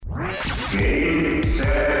Game,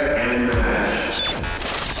 set, and match.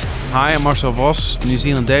 Hi, I'm Marcel Vos, New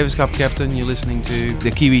Zealand Davis Cup captain. You're listening to the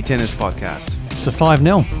Kiwi Tennis Podcast. It's a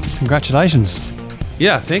 5-0. Congratulations.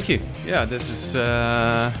 Yeah, thank you. Yeah, this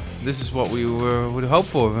is what we would hope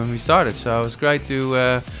for when we started. So it's great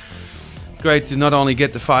to not only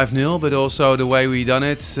get the 5-0, but also the way we done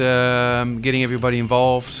it, getting everybody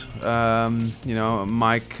involved.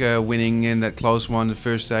 Mike winning in that close one the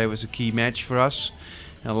first day was a key match for us.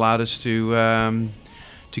 It allowed us to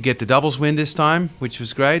get the doubles win this time, which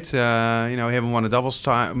was great. We haven't won a doubles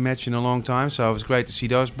match in a long time, so it was great to see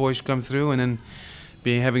those boys come through, and then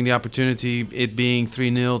having the opportunity, it being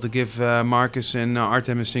 3-0, to give Marcus and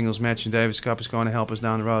Artem a singles match in Davis Cup is going to help us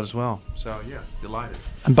down the road as well. So yeah, delighted.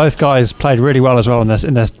 And both guys played really well as well in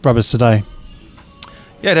their rubbers today.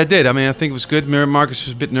 Yeah, they did. I mean, I think it was good. Marcus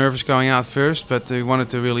was a bit nervous going out first, but we wanted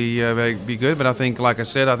to really be good. But I think, like I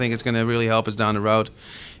said, I think it's going to really help us down the road,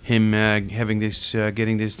 him having this,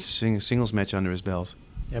 getting this singles match under his belt.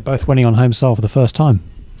 Yeah, both winning on home soil for the first time.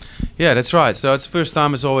 Yeah, that's right. So it's first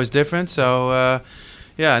time is always different. So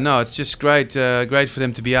it's just great for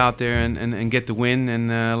them to be out there and get the win.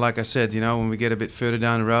 And like I said, when we get a bit further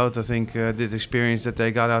down the road, I think the experience that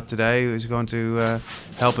they got out today is going to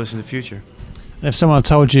help us in the future. And if someone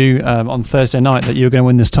told you on Thursday night that you were going to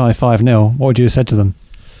win this tie 5-0, what would you have said to them?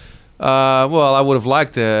 Well, I would have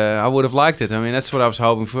liked it. I mean, that's what I was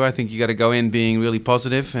hoping for. I think you got to go in being really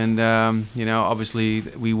positive, and obviously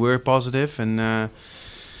we were positive, and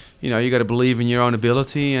you got to believe in your own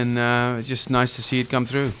ability, and it's just nice to see it come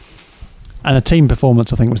through. And a team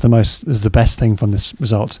performance, I think, was the best thing from this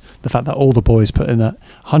result. The fact that all the boys put in a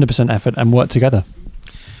 100% effort and worked together.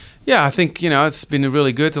 Yeah, I think it's been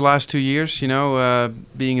really good the last 2 years.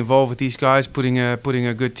 Being involved with these guys, putting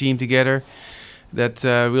a good team together, that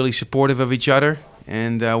really supportive of each other,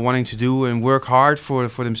 and wanting to do and work hard for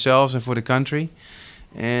themselves and for the country.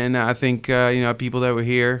 And I think people that were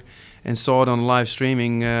here and saw it on live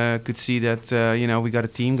streaming could see that we got a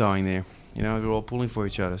team going there. We're all pulling for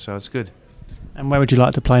each other, so it's good. And where would you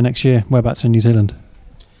like to play next year? Whereabouts in New Zealand?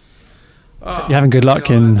 You're having good luck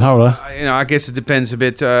in Hawera. I guess it depends a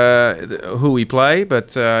bit who we play, but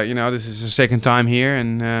this is the second time here,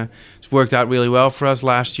 and it's worked out really well for us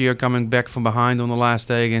last year, coming back from behind on the last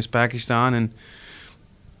day against Pakistan, and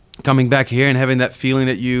coming back here and having that feeling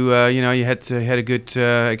that you had a good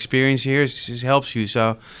experience here just helps you.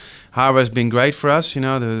 So Hawera has been great for us.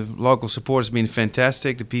 The local support has been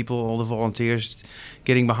fantastic. The people, all the volunteers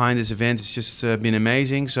getting behind this event, it's just been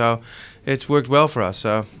amazing. So it's worked well for us.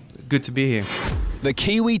 So good to be here. The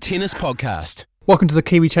Kiwi Tennis Podcast. Welcome to the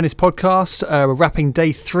Kiwi Tennis Podcast. We're wrapping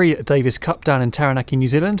day 3 at Davis Cup down in Taranaki, New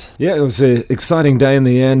Zealand. Yeah, it was an exciting day in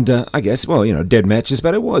the end. I guess, dead matches,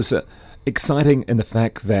 but it was exciting in the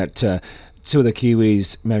fact that two of the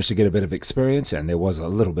Kiwis managed to get a bit of experience, and there was a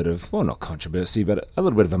little bit of, not controversy, but a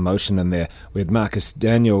little bit of emotion in there. We had Marcus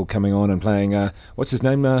Daniel coming on and playing, what's his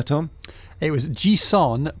name, Tom? It was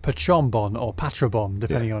Jison Patrombon or Patrabon,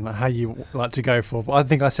 depending on how you like to go for. I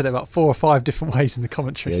think I said it about 4 or 5 different ways in the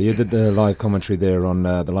commentary. Yeah, you did the live commentary there on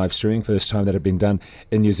the live streaming, first time that had been done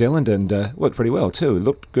in New Zealand, and worked pretty well too. It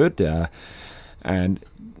looked good, and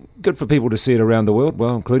good for people to see it around the world,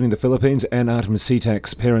 well, including the Philippines and Artem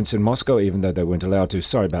Sitak's parents in Moscow, even though they weren't allowed to.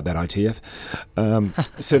 Sorry about that, ITF.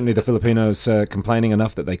 Certainly the Filipinos complaining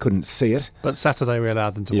enough that they couldn't see it. But Saturday we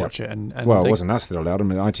allowed them to watch it. And it wasn't us that allowed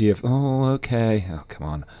them. ITF, okay. Oh, come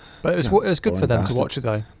on. But it was good for them to watch it,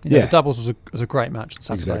 though. The doubles was a great match on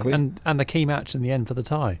Saturday. Exactly. And the key match in the end for the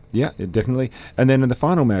tie. Yeah, definitely. And then in the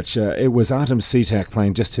final match, it was Artem Sitak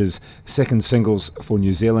playing just his second singles for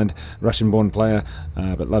New Zealand, Russian-born player,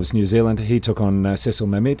 but loves New Zealand. He took on Cecil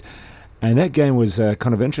Mehmet. And that game was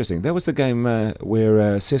kind of interesting. That was the game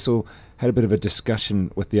where Cecil had a bit of a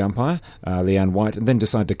discussion with the umpire, Leanne White, and then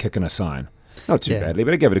decided to kick in a sign. Not too badly,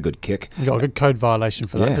 but he gave it a good kick. He got a good code violation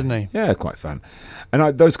for that, didn't he? Yeah, quite fun.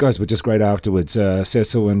 And those guys were just great afterwards.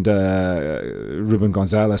 Cecil and Ruben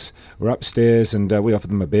Gonzalez were upstairs, and we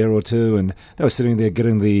offered them a beer or two, and they were sitting there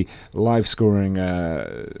getting the live scoring,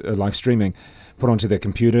 live streaming put onto their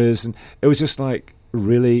computers, and it was just like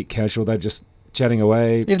really casual. They're just chatting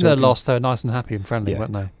away. Even though they lost, they were nice and happy and friendly,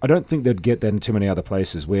 weren't they? I don't think they'd get that in too many other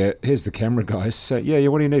places where here's the camera guys say, yeah,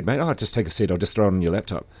 what do you need, mate? Oh, just take a seat. I'll just throw it on your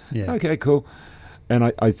laptop. Yeah. Okay, cool.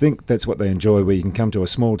 And I think that's what they enjoy, where you can come to a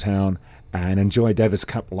small town and enjoy Davis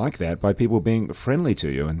Cup like that by people being friendly to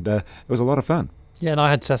you. And it was a lot of fun. Yeah, and I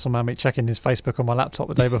had Cecil Mehmet checking his Facebook on my laptop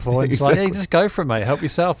the day before. And exactly. It's like, hey, just go for it, mate. Help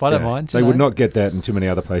yourself. I don't mind. They would not get that in too many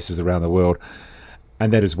other places around the world.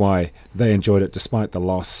 And that is why they enjoyed it despite the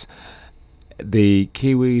loss. The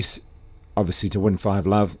Kiwis obviously to win 5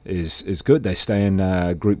 love is good. They stay in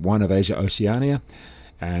Group 1 of Asia Oceania,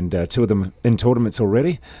 and 2 of them in tournaments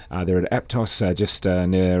already. They're at Aptos, just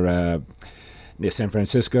near San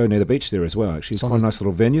Francisco, near the beach there as well. Actually, it's quite a nice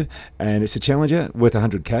little venue, and it's a challenger worth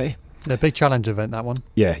 100k. A big challenge event, that one.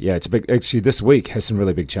 Yeah, it's a big. Actually, this week has some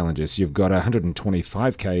really big challenges. You've got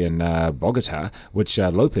 125k in Bogota, which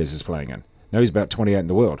Lopez is playing in. Now he's about 28 in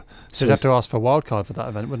the world. So you'd have to ask for a wild card for that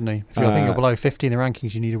event, wouldn't he? If I think you're below 50 in the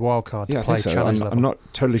rankings, you need a wild card to play I think so. challenge level. I'm not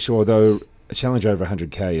totally sure, though. A challenge over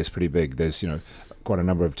 100k is pretty big. There's, quite a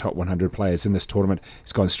number of top 100 players in this tournament.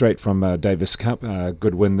 It's gone straight from Davis Cup,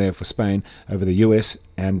 good win there for Spain over the US,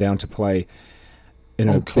 and down to play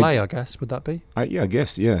on clay, I guess, would that be? Yeah, I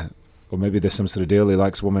guess, yeah. Or maybe there's some sort of deal. He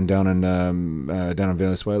likes women down in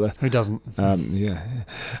Venezuela. Who doesn't?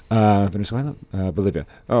 Venezuela, Bolivia.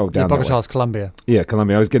 Oh, down Bogota's Colombia. Yeah,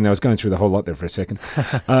 Colombia. I was going through the whole lot there for a second.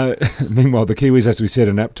 Meanwhile, the Kiwis, as we said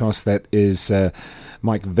in Aptos, that is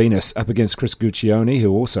Mike Venus up against Chris Guccione,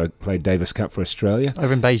 who also played Davis Cup for Australia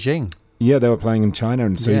Over in Beijing. Yeah, they were playing in China,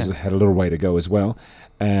 and so he's had a little way to go as well.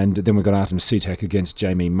 And then we've got Artem Sitak against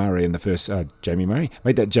Jamie Murray in the first... Jamie Murray?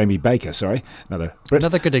 Made that Jamie Baker, sorry. Another Brit.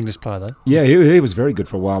 Another good English player, though. Yeah, he was very good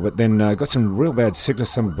for a while, but then got some real bad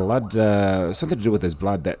sickness, some blood... something to do with his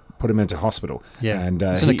blood that put him into hospital. Yeah, and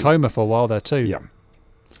he's in a coma for a while there, too.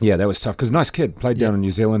 Yeah, that was tough, because nice kid. Played down in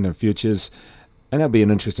New Zealand in Futures. And that'll be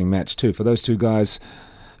an interesting match, too. For those two guys,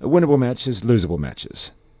 winnable matches, losable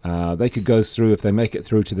matches. They could go through, if they make it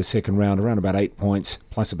through to the second round, around about 8 points,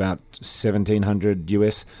 plus about 1,700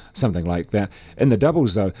 US, something like that. In the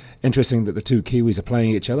doubles, though, interesting that the two Kiwis are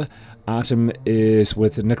playing each other. Artem is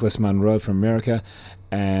with Nicholas Munro from America,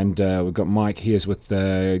 and we've got Mike. He is with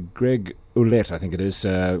Greg Ouellette, I think it is,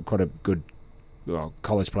 quite a good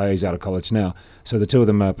college player. He's out of college now. So the two of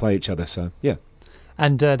them play each other, so yeah.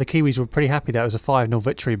 And the Kiwis were pretty happy that it was a 5-0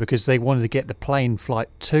 victory because they wanted to get the plane flight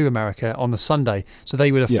to America on the Sunday. So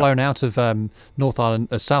they would have flown out of North Island,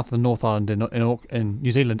 south of the North Island in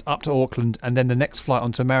New Zealand, up to Auckland, and then the next flight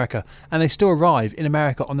onto America. And they still arrive in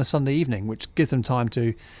America on the Sunday evening, which gives them time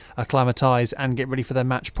to acclimatise and get ready for their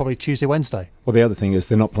match probably Tuesday, Wednesday. Well, the other thing is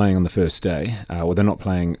they're not playing on the first day. They're not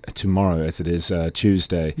playing tomorrow as it is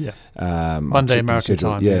Tuesday. Monday American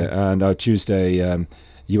time. And Tuesday...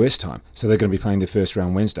 US time, so they're going to be playing their first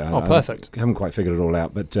round Wednesday. Perfect. I haven't quite figured it all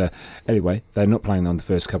out, but anyway, they're not playing on the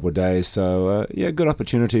first couple of days, so good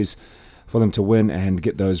opportunities for them to win and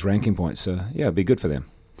get those ranking points. So it'd be good for them.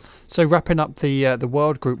 So wrapping up the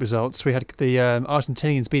World Group results, we had the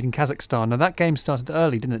Argentinians beating Kazakhstan. Now that game started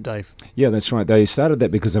early, didn't it, Dave? Yeah, that's right. They started that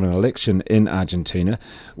because of an election in Argentina,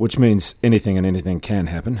 which means anything and anything can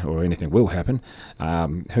happen, or anything will happen.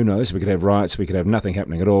 Who knows? We could have riots, we could have nothing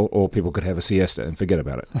happening at all, or people could have a siesta and forget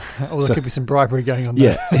about it. Or there could be some bribery going on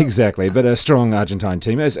there. Yeah, exactly. But a strong Argentine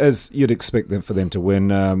team, as you'd expect for them to win.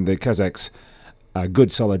 The Kazakhs, a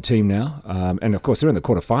good solid team now, and of course they're in the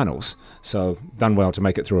quarterfinals, so done well to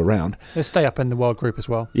make it through a round. They stay up in the World Group as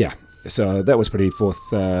well. Yeah, so that was pretty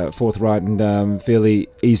forthright and fairly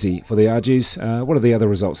easy for the Argies. What are the other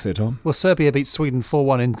results there, Tom? Well, Serbia beat Sweden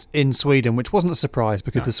 4-1 in Sweden, which wasn't a surprise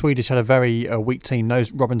because the Swedish had a very weak team. No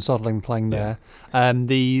Robin Soderling playing there.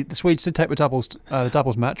 The Swedes did take the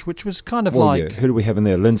doubles match, which was kind of who do we have in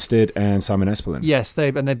there? Lindstedt and Simon Espelin. Yes, they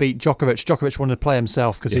beat Djokovic. Djokovic wanted to play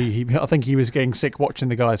himself because I think he was getting sick watching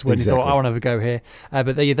the guys win. Exactly. He thought, I want to have a go here.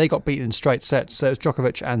 But they got beaten in straight sets. So it was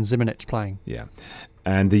Djokovic and Zimonjic playing. Yeah.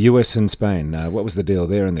 And the US and Spain, what was the deal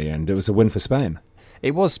there in the end? It was a win for Spain.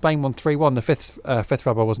 It was. Spain won 3-1. The fifth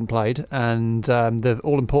rubber wasn't played, and the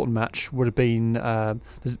all-important match would have been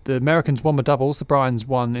the Americans won the doubles. The Bryans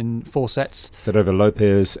won in 4 sets. So over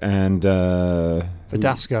Lopez and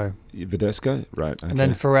Verdasco. Verdasco, right. Okay. And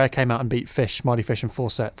then Ferrer came out and beat Mighty Fish in 4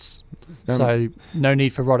 sets. So no need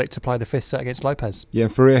for Roddick to play the 5th set against Lopez. Yeah,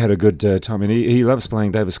 Ferrer had a good time, and he loves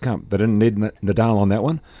playing Davis Cup. They didn't need Nadal on that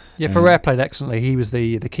one. Yeah, Ferrer played excellently. He was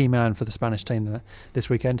the key man for the Spanish team this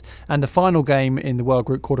weekend. And the final game in the World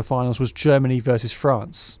Group quarterfinals was Germany versus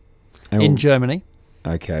France in Germany.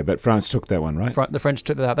 Okay, but France took that one, right? The French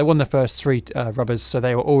took that out. They won the first 3 rubbers, so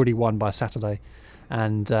they were already won by Saturday.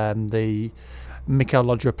 And the Mikel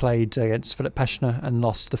Lodra played against Philip Peschner and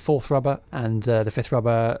lost the 4th rubber, and the 5th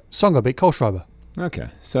rubber, Songa beat Kohlschreiber. Okay,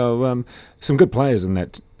 so some good players in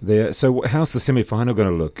that there. So how's the semi-final going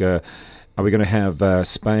to look? Are we going to have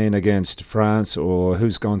Spain against France, or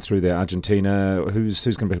who's gone through there? Argentina? Who's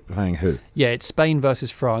going to be playing who? Yeah, it's Spain versus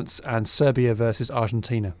France and Serbia versus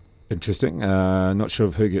Argentina. Interesting. Not sure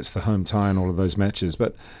of who gets the home tie in all of those matches,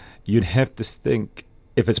 but you'd have to think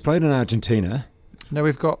if it's played in Argentina, No,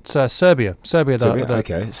 we've got Serbia. Serbia,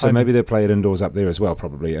 okay. So maybe they play it indoors up there as well,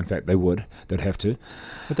 probably. In fact, they would. They'd have to.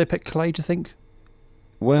 Would they pick clay, do you think?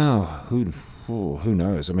 Well, who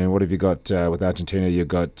knows? I mean, what have you got with Argentina? You've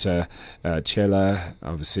got Cella,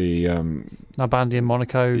 obviously. Nalbandian in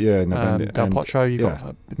Monaco. Yeah, Del Potro.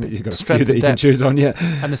 You've got a few that you can choose on, yeah.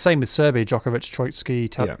 And the same with Serbia, Djokovic, Troitsky,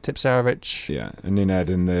 Tipsarevic. Yeah, and then add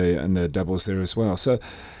in the doubles there as well. So,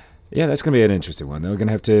 yeah, that's going to be an interesting one. They're going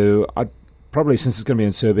to have to, probably since it's going to be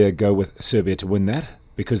in Serbia, go with Serbia to win that,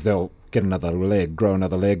 because they'll get another leg, grow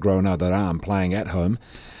another arm playing at home.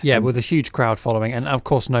 Yeah, with a huge crowd following, and of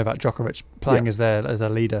course Novak Djokovic playing as their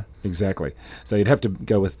leader. Exactly. So you'd have to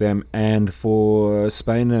go with them. And for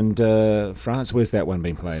Spain and France, where's that one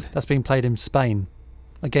being played? That's being played in Spain.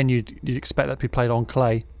 Again, you'd expect that to be played on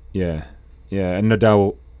clay. Yeah. And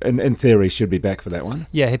Nadal, in theory, should be back for that one.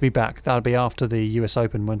 Yeah, he'd be back. That'll be after the US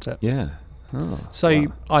Open, won't it? Yeah.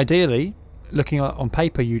 Ideally, looking on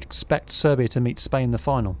paper, you'd expect Serbia to meet Spain in the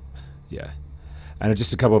final. Yeah. And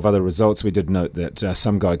just a couple of other results. We did note that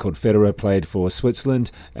some guy called Federer played for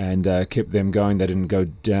Switzerland and kept them going. They didn't go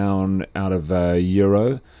down out of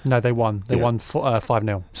Euro. No, they won. They won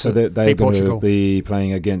 5-0. So they're going to be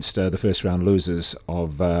playing against the first round losers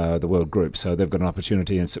of the World Group. So they've got an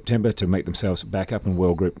opportunity in September to make themselves back up in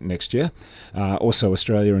World Group next year. Also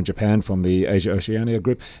Australia and Japan from the Asia-Oceania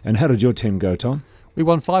group. And how did your team go, Tom? We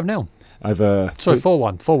won 5-0.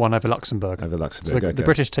 4-1 over Luxembourg. So the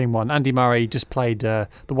British team won. Andy Murray just played the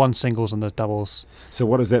one singles and the doubles. So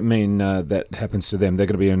what does that mean that happens to them? They're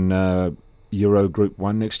going to be in Euro Group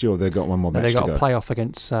 1 next year, or they've got one more match to go? They've got a playoff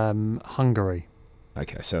against Hungary.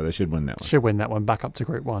 Okay, so they should win that one. Should win that one, back up to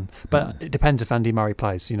Group 1. But it depends if Andy Murray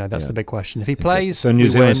plays. That's the big question. If he plays... So New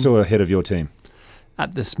Zealand's still ahead of your team?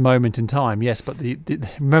 At this moment in time, yes, but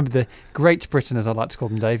remember the Great Britain, as I like to call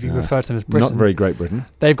them, Dave. You refer to them as Britain. Not very Great Britain.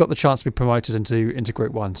 They've got the chance to be promoted into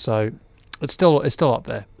Group 1, so it's still up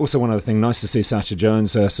there. Also, one other thing, nice to see Sasha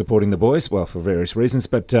Jones supporting the boys, well, for various reasons,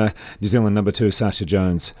 but New Zealand number 2, Sasha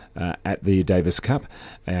Jones, at the Davis Cup,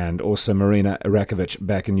 and also Marina Irakovic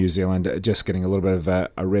back in New Zealand, just getting a little bit of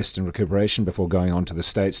a rest and recuperation before going on to the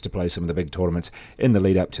States to play some of the big tournaments in the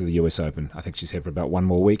lead up to the US Open. I think she's here for about one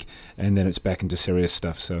more week, and then it's back into serious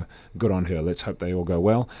stuff, so good on her. Let's hope they all go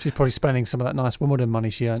well. She's probably spending some of that nice Wimbledon money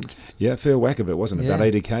she earned. Yeah, fair whack of it, wasn't it? About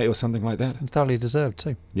 80k or something like that? And thoroughly deserved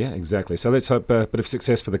too. Yeah, exactly. So let's hope a bit of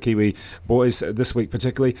success for the Kiwi boys this week,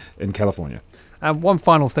 particularly in California. And one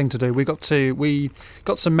final thing to do, we got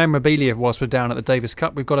some memorabilia whilst we're down at the Davis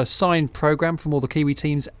Cup. We've got a signed programme from all the Kiwi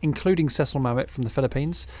teams, including Cecil Mowat from the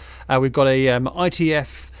Philippines. We've got a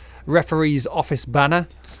ITF referee's office banner.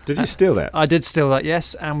 Did you steal that? I did steal that,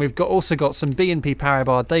 yes. And we've also got some BNP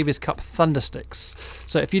Paribas Davis Cup Thundersticks.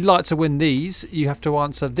 So if you'd like to win these, you have to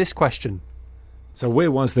answer this question. So where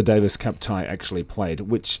was the Davis Cup tie actually played?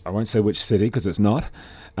 I won't say which city because it's not.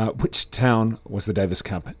 Which town was the Davis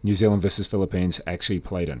Cup, New Zealand versus Philippines, actually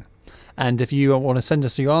played in? And if you want to send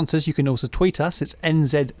us your answers, you can also tweet us. It's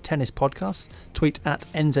NZ Tennis Podcast. Tweet at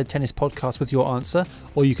NZ Tennis Podcast with your answer.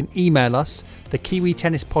 Or you can email us, the Kiwi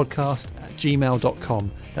Tennis Podcast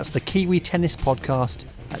 @gmail.com. That's the Kiwi Tennis Podcast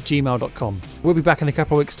 @gmail.com. We'll be back in a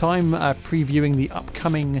couple of weeks' time previewing the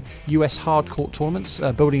upcoming US hard court tournaments,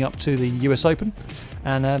 building up to the US Open.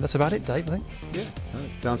 And that's about it, Dave, I think. Yeah,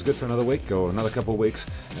 that sounds good for another week or another couple of weeks.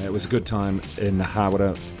 It was a good time in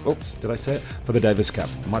Hawera. Oops, did I say it? For the Davis Cup.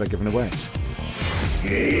 Might have given away.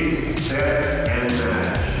 Game, set, and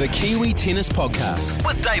match. The Kiwi Tennis Podcast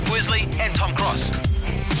with Dave Worsley and Tom Cross.